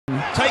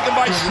taken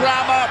by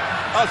Schrammer.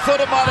 I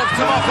thought it might have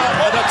come off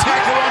an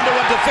attacker onto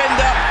a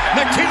defender.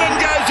 McKinnon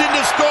goes in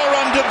to score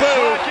on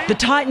debut. The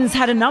Titans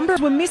had a number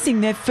were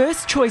missing their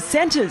first choice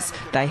centres.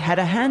 They had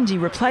a handy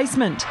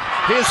replacement.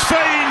 Here's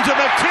Fein to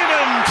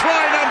McKinnon,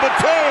 try number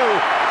 2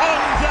 on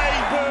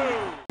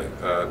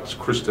debut. It's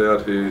Chris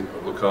Dowd here.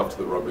 I look after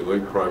the rugby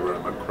league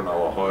program at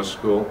Cronulla High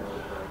School,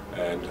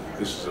 and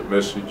this is a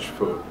message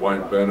for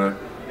Wayne Bennett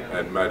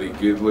and Matty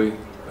Gidley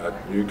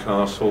at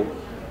Newcastle.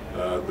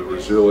 The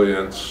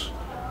resilience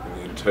and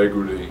the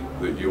integrity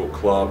that your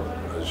club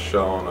has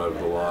shown over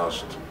the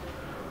last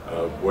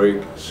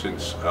week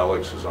since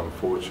Alex's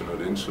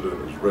unfortunate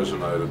incident has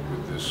resonated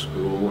with this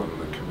school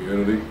and the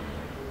community.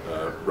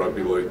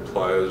 Rugby league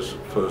players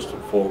first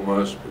and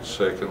foremost, but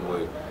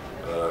secondly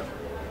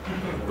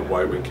the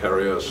way we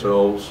carry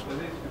ourselves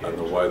and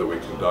the way that we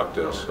conduct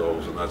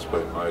ourselves, and that's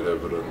been made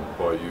evident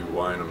by you,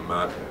 Wayne and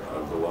Matt,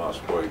 over the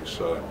last week.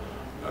 So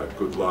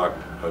good luck,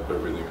 hope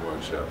everything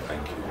works out.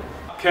 Thank you.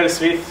 Curtis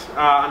Smith,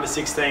 under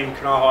 16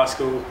 Cronulla High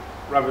School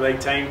rugby league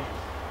team.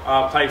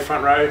 Played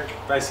front row,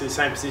 basically the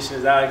same position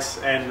as Alex,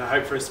 and I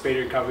hope for a speedy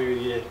recovery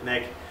with your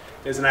neck.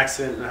 There's an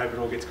accident and I hope it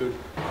all gets good.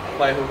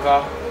 Play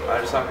hooker.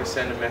 I'd just like to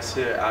send a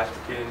message to Alex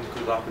McKinnon.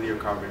 Good luck with your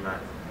recovery,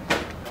 mate.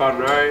 Front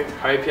row.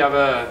 Hope you have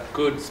a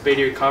good,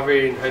 speedy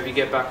recovery and hope you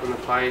get back on the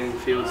playing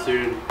field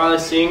soon.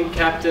 Alex Singh,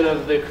 captain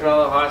of the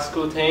Cronulla High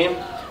School team.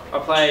 I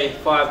play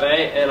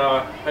 5'8" and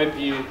I hope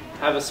you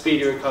have a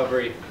speedy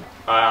recovery.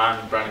 Hi,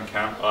 I'm Brandon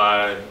Camp.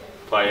 I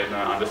play in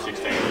the under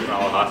 16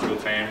 Cronulla High School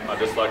team. I'd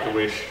just like to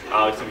wish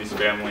Alex and his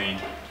family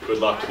good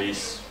luck with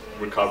his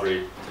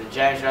recovery. So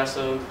James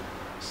Russell,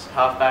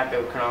 halfback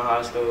of Cronulla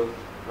High School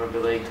rugby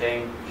league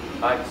team.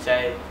 Like I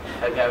say,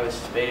 hope you have a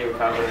speedy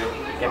recovery,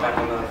 get back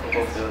on the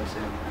football field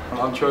soon.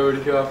 I'm Troy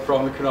Whitaker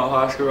from the Cronulla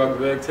High School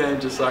rugby league team.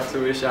 Just like to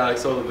wish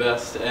Alex all the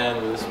best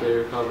and with a speedy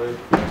recovery.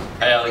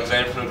 Hey,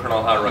 Alexander from the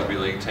Cronulla High rugby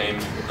league team.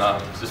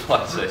 Just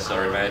like to say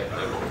sorry, mate.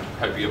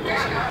 Hope you get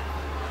well soon.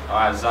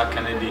 Hi, Zach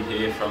Kennedy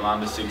here from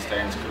under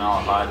 16's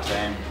Cronulla High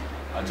team.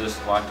 I'd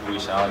just like to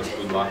wish Alex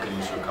good luck in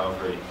his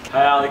recovery.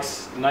 Hey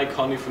Alex, Nate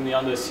Conley from the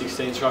under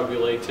 16's rugby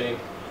league team.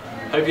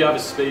 Hope you have a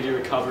speedy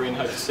recovery and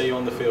hope to see you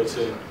on the field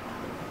soon.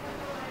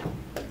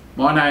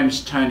 My name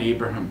is Tony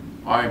Ibrahim.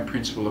 I am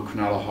principal of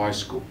Cronulla High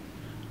School.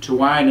 To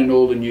Wayne and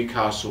all the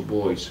Newcastle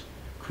boys,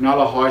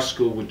 Cronulla High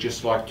School would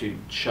just like to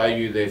show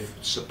you their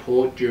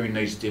support during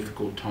these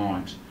difficult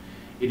times.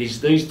 It is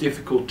these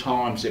difficult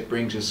times that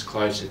brings us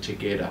closer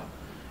together.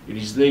 It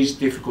is these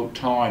difficult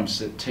times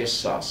that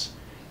tests us.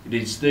 It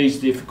is these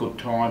difficult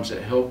times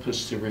that help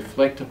us to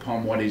reflect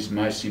upon what is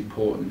most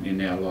important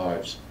in our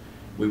lives.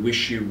 We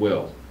wish you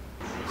well.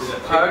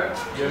 Hope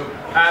you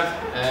have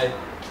a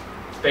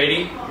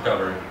speedy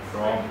recovery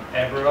From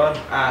everyone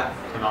at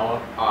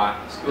Cronulla High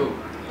School.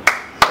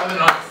 Have a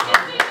nice